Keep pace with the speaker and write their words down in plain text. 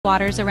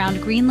waters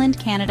around Greenland,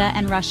 Canada,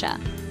 and Russia.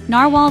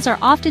 Narwhals are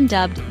often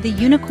dubbed the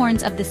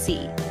unicorns of the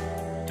sea.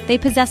 They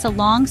possess a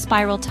long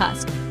spiral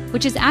tusk,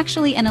 which is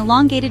actually an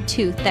elongated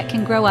tooth that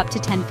can grow up to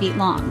 10 feet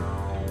long.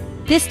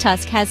 This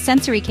tusk has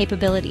sensory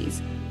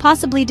capabilities,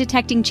 possibly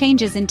detecting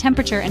changes in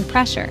temperature and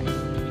pressure.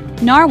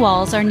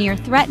 Narwhals are near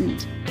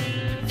threatened.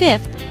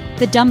 Fifth,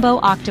 the Dumbo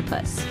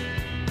octopus.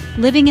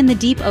 Living in the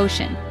deep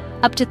ocean,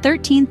 up to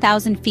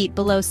 13,000 feet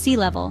below sea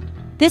level,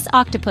 this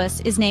octopus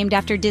is named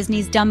after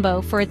Disney's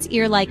Dumbo for its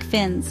ear-like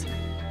fins.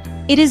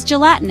 It is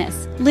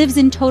gelatinous, lives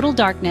in total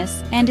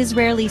darkness, and is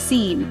rarely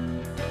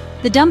seen.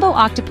 The Dumbo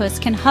octopus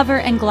can hover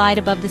and glide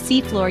above the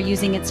seafloor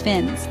using its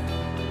fins.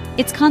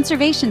 Its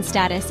conservation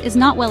status is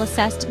not well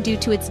assessed due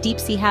to its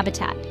deep-sea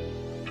habitat.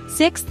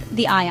 Sixth,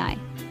 the aye-aye.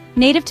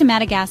 Native to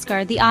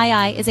Madagascar, the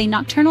aye-aye is a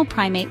nocturnal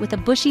primate with a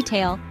bushy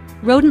tail,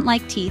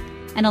 rodent-like teeth,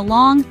 and a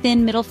long,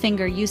 thin middle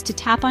finger used to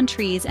tap on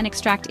trees and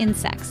extract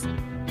insects.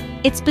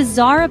 Its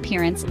bizarre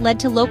appearance led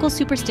to local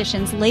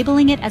superstitions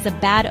labeling it as a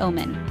bad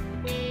omen.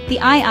 The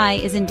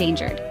aye-aye is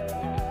endangered.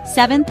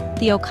 Seventh,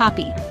 the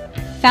okapi.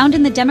 Found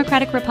in the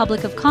Democratic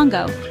Republic of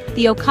Congo,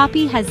 the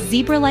okapi has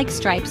zebra-like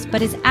stripes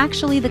but is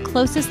actually the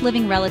closest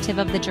living relative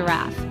of the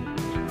giraffe.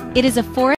 It is a forest